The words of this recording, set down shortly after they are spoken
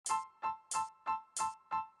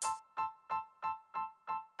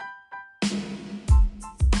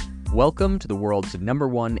Welcome to the world's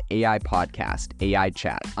 #1 AI podcast, AI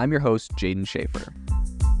Chat. I'm your host, Jaden Schaefer.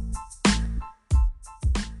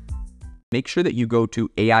 Make sure that you go to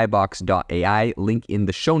aibox.ai, link in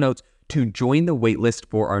the show notes, to join the waitlist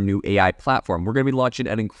for our new AI platform. We're going to be launching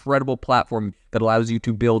an incredible platform that allows you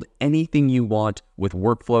to build anything you want with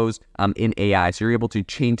workflows in AI. So you're able to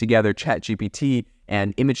chain together ChatGPT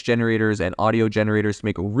and image generators and audio generators to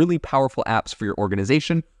make really powerful apps for your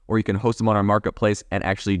organization, or you can host them on our marketplace and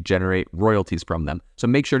actually generate royalties from them. So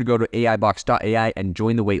make sure to go to aibox.ai and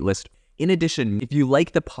join the waitlist. In addition, if you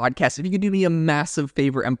like the podcast, if you could do me a massive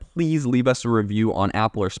favor and please leave us a review on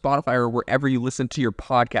Apple or Spotify or wherever you listen to your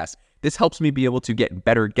podcast. This helps me be able to get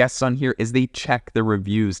better guests on here as they check the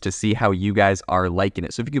reviews to see how you guys are liking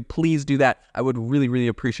it. So if you could please do that, I would really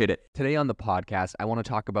appreciate it. Today on the podcast, I want to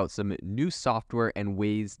talk about some new software and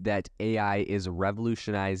ways that AI is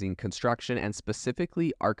revolutionizing construction and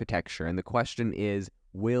specifically architecture. And the question is,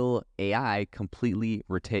 will AI completely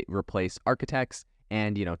replace architects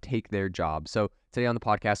and, take their job? So today on the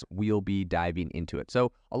podcast, we'll be diving into it.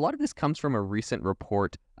 So a lot of this comes from a recent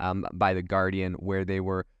report by The Guardian where they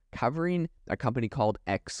were covering a company called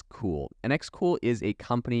XCool. And XCool is a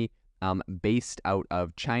company based out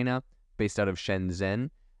of China, based out of Shenzhen,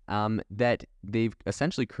 that they've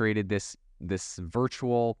essentially created this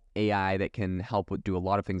virtual AI that can help do a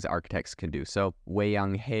lot of things that architects can do. So Wei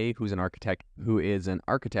Yang He, who is an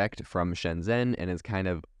architect from Shenzhen and is kind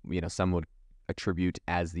of, some would attribute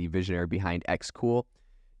as the visionary behind XCool,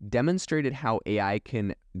 demonstrated how AI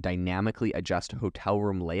can dynamically adjust hotel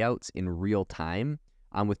room layouts in real time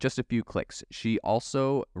with just a few clicks. She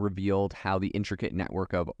also revealed how the intricate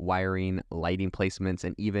network of wiring, lighting placements,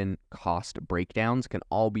 and even cost breakdowns can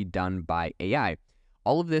all be done by AI.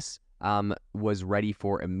 All of this was ready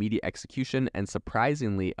for immediate execution, and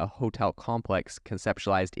surprisingly, a hotel complex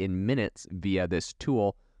conceptualized in minutes via this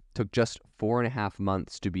tool took just 4.5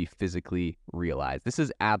 months to be physically realized. This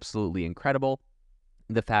is absolutely incredible.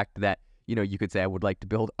 The fact that, you could say, I would like to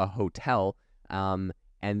build a hotel, and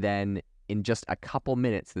then in just a couple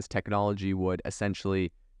minutes, this technology would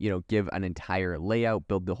essentially, give an entire layout,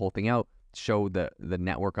 build the whole thing out, show the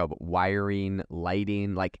network of wiring,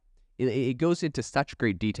 lighting. Like it goes into such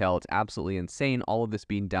great detail. It's absolutely insane. All of this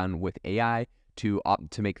being done with AI to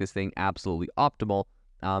make this thing absolutely optimal.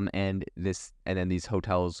 And then these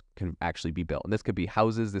hotels can actually be built. And this could be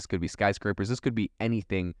houses, this could be skyscrapers, this could be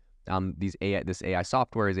anything. This AI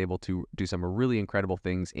software is able to do some really incredible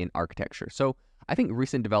things in architecture. So I think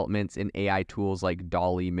recent developments in AI tools like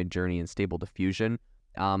DALL-E, Midjourney, and Stable Diffusion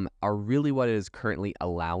are really what is currently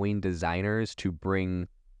allowing designers to bring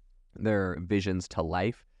their visions to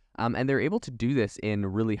life. And they're able to do this in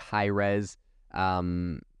really high-res,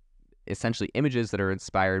 essentially images that are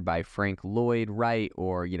inspired by Frank Lloyd Wright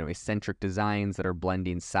or, eccentric designs that are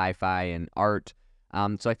blending sci-fi and art.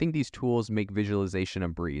 So I think these tools make visualization a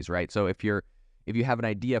breeze, right? So if you have an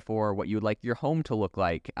idea for what you would like your home to look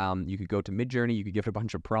like, you could go to Midjourney, you could give it a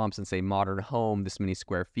bunch of prompts and say modern home, this many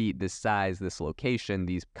square feet, this size, this location,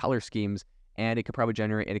 these color schemes, and it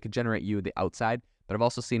could generate you the outside. But I've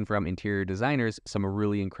also seen from interior designers some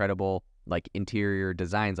really incredible interior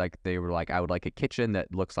designs. Like they were like, I would like a kitchen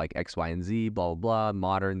that looks like X, Y, and Z, blah, blah, blah,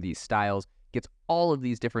 modern, these styles. Gets all of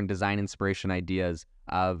these different design inspiration ideas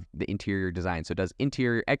of the interior design. So it does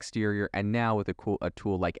interior, exterior, and now with a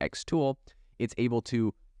tool like XTool, it's able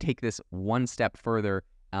to take this one step further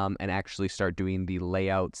and actually start doing the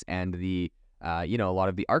layouts and the, a lot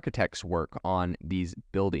of the architects' work on these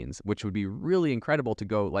buildings, which would be really incredible to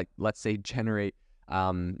go, let's say, generate,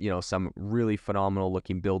 some really phenomenal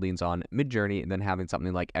looking buildings on Midjourney, and then having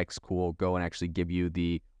something like XCool go and actually give you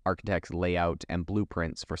the architect's layout and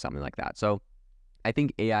blueprints for something like that. So I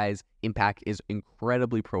think AI's impact is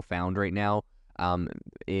incredibly profound right now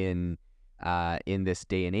in this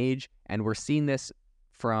day and age. And we're seeing this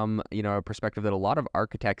from, a perspective that a lot of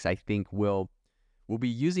architects, I think, will be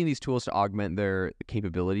using these tools to augment their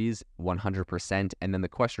capabilities 100%. And then the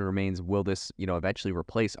question remains, will this, eventually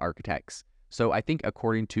replace architects? So I think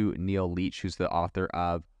according to Neil Leach, who's the author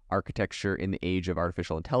of Architecture in the Age of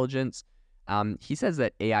Artificial Intelligence, he says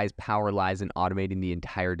that AI's power lies in automating the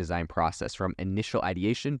entire design process from initial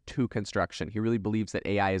ideation to construction. He really believes that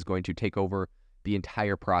AI is going to take over the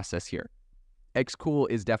entire process here. XCool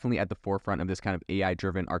is definitely at the forefront of this kind of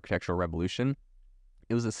AI-driven architectural revolution.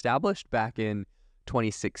 It was established back in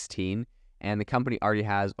 2016, and the company already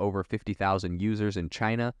has over 50,000 users in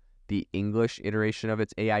China. The English iteration of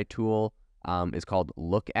its AI tool is called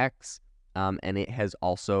LookX, and it has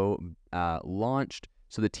also launched.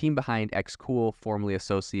 So the team behind XCool, formerly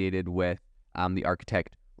associated with the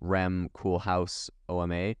architect Rem Koolhaas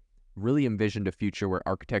OMA, really envisioned a future where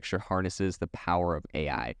architecture harnesses the power of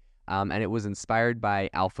AI. And it was inspired by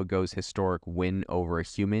AlphaGo's historic win over a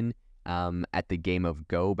human at the game of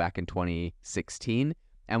Go back in 2016.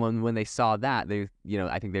 And when they saw that,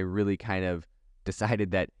 I think they really kind of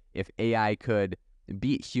decided that if AI could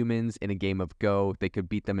beat humans in a game of Go, they could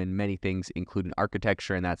beat them in many things, including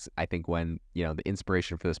architecture. And that's, I think, when, the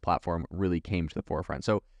inspiration for this platform really came to the forefront.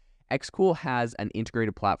 So Xcool has an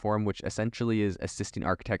integrated platform, which essentially is assisting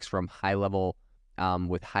architects from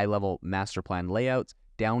with high-level master plan layouts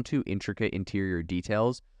down to intricate interior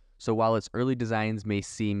details. So while its early designs may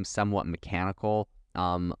seem somewhat mechanical,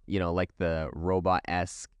 like the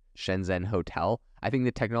robot-esque Shenzhen hotel, I think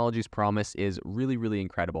the technology's promise is really, really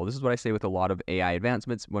incredible. This is what I say with a lot of AI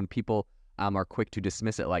advancements when people are quick to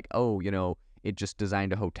dismiss it like, oh, it just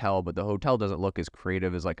designed a hotel, but the hotel doesn't look as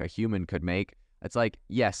creative as like a human could make. It's like,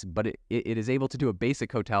 yes, but it is able to do a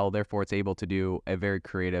basic hotel, therefore it's able to do a very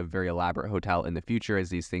creative, very elaborate hotel in the future as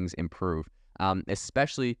these things improve.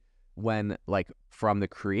 Especially when, like, from the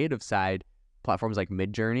creative side, platforms like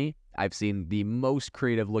Midjourney, I've seen the most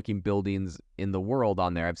creative looking buildings in the world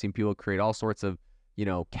on there. I've seen people create all sorts of,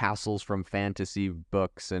 castles from fantasy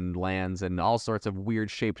books and lands and all sorts of weird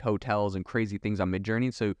shaped hotels and crazy things on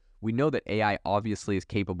Midjourney. So we know that AI obviously is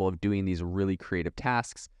capable of doing these really creative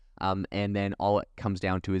tasks. And then all it comes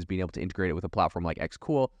down to is being able to integrate it with a platform like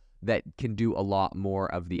Xcool that can do a lot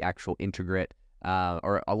more of the actual integrate,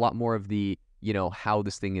 or a lot more of the, how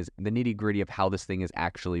this thing is, the nitty gritty of how this thing is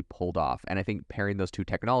actually pulled off. And I think pairing those two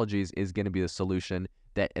technologies is going to be the solution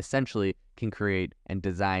that essentially can create and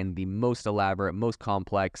design the most elaborate, most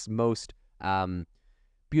complex, most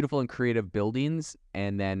beautiful and creative buildings,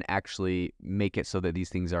 and then actually make it so that these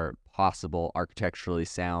things are possible, architecturally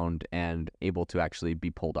sound, and able to actually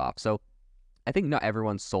be pulled off. So I think not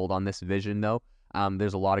everyone's sold on this vision, though.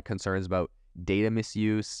 There's a lot of concerns about data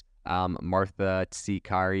misuse. Martha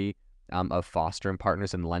Tsikari of Foster and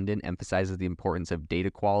Partners in London emphasizes the importance of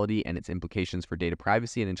data quality and its implications for data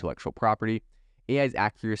privacy and intellectual property. AI's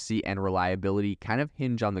accuracy and reliability kind of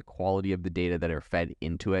hinge on the quality of the data that are fed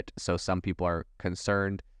into it. So some people are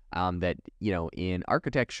concerned that, in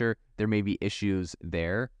architecture, there may be issues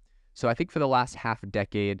there. So I think for the last half a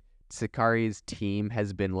decade, Tsikari's team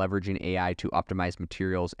has been leveraging AI to optimize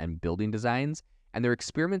materials and building designs. And their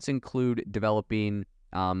experiments include developing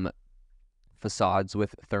facades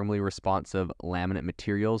with thermally responsive laminate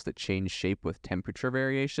materials that change shape with temperature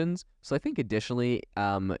variations. So I think additionally,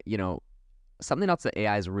 something else that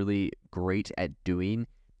AI is really great at doing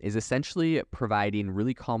is essentially providing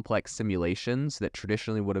really complex simulations that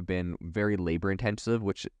traditionally would have been very labor intensive,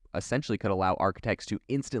 which essentially could allow architects to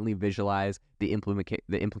instantly visualize the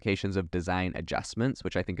implications of design adjustments,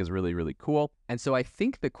 which I think is really, really cool. And so I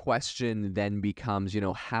think the question then becomes,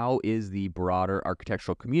 how is the broader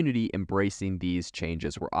architectural community embracing these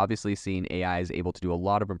changes? We're obviously seeing AI is able to do a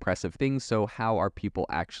lot of impressive things. So how are people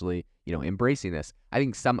actually, embracing this? I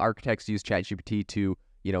think some architects use ChatGPT to,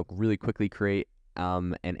 really quickly create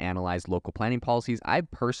and analyze local planning policies.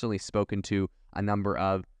 I've personally spoken to a number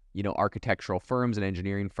of, architectural firms and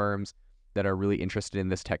engineering firms that are really interested in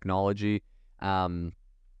this technology.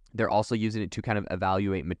 They're also using it to kind of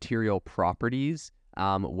evaluate material properties,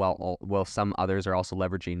 while some others are also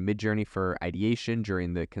leveraging Midjourney for ideation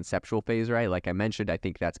during the conceptual phase, right? Like I mentioned, I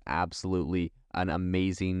think that's absolutely an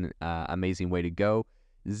amazing way to go.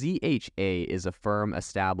 ZHA is a firm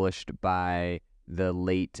established by the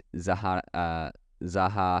late Zaha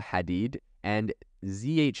Hadid, and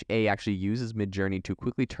ZHA actually uses Midjourney to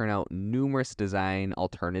quickly turn out numerous design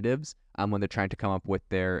alternatives when they're trying to come up with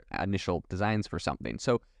their initial designs for something.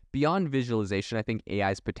 So beyond visualization, I think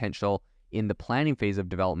AI's potential in the planning phase of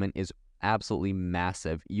development is absolutely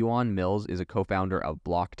massive. Yuan Mills is a co-founder of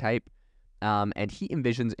Blocktype, and he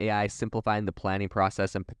envisions AI simplifying the planning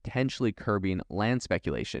process and potentially curbing land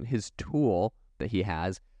speculation. His tool that he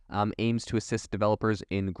has aims to assist developers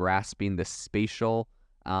in grasping the spatial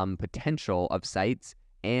potential of sites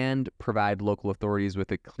and provide local authorities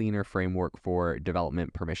with a cleaner framework for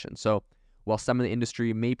development permission. So while some of the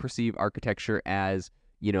industry may perceive architecture as,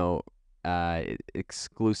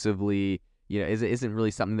 exclusively, isn't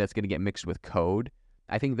really something that's going to get mixed with code,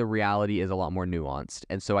 I think the reality is a lot more nuanced.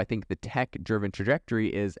 And so I think the tech-driven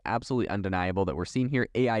trajectory is absolutely undeniable that we're seeing here.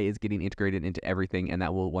 AI is getting integrated into everything, and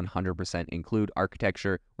that will 100% include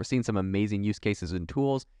architecture. We're seeing some amazing use cases and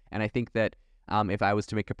tools, and I think that if I was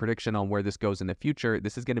to make a prediction on where this goes in the future,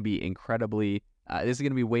 this is going to be this is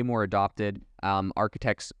going to be way more adopted.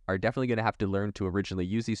 Architects are definitely going to have to learn to originally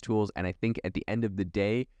use these tools, and I think at the end of the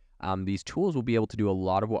day, these tools will be able to do a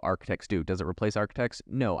lot of what architects do. Does it replace architects?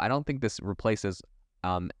 No, I don't think this replaces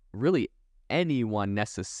really anyone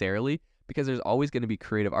necessarily, because there's always going to be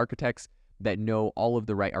creative architects that know all of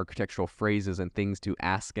the right architectural phrases and things to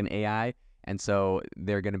ask an AI. And so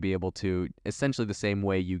they're going to be able to, essentially the same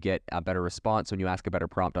way you get a better response when you ask a better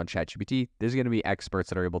prompt on ChatGPT, there's going to be experts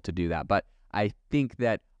that are able to do that. But I think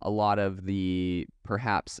that a lot of the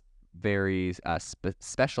perhaps very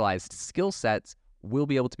specialized skill sets will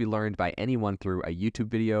be able to be learned by anyone through a YouTube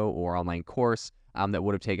video or online course that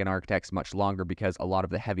would have taken architects much longer, because a lot of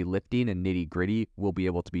the heavy lifting and nitty gritty will be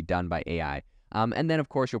able to be done by AI. And then, of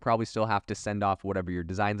course, you'll probably still have to send off whatever your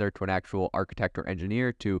designs are to an actual architect or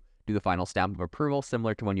engineer to do the final stamp of approval,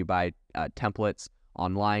 similar to when you buy templates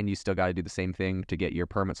online. You still got to do the same thing to get your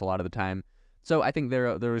permits a lot of the time. So I think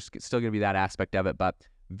there's still going to be that aspect of it, but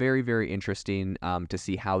very, very interesting to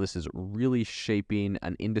see how this is really shaping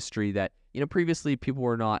an industry that, previously people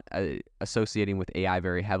were not associating with AI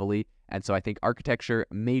very heavily. And so I think architecture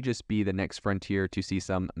may just be the next frontier to see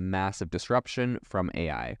some massive disruption from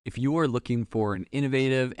AI. If you are looking for an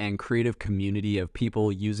innovative and creative community of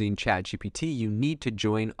people using ChatGPT, you need to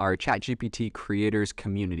join our ChatGPT creators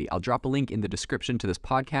community. I'll drop a link in the description to this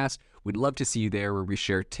podcast. We'd love to see you there, where we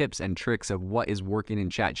share tips and tricks of what is working in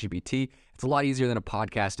ChatGPT. It's a lot easier than a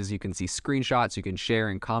podcast, as you can see screenshots, you can share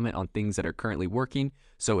and comment on things that are currently working.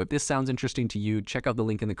 So if this sounds interesting to you, check out the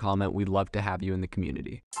link in the comment. We'd love to have you in the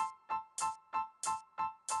community.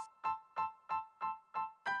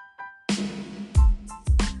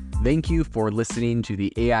 Thank you for listening to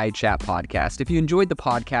the AI Chat Podcast. If you enjoyed the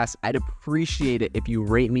podcast, I'd appreciate it if you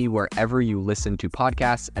rate me wherever you listen to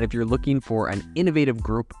podcasts. And if you're looking for an innovative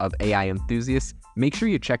group of AI enthusiasts, make sure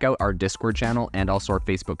you check out our Discord channel and also our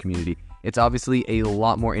Facebook community. It's obviously a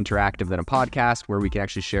lot more interactive than a podcast, where we can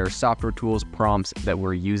actually share software tools, prompts that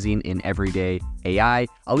we're using in everyday AI.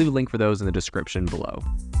 I'll leave a link for those in the description below.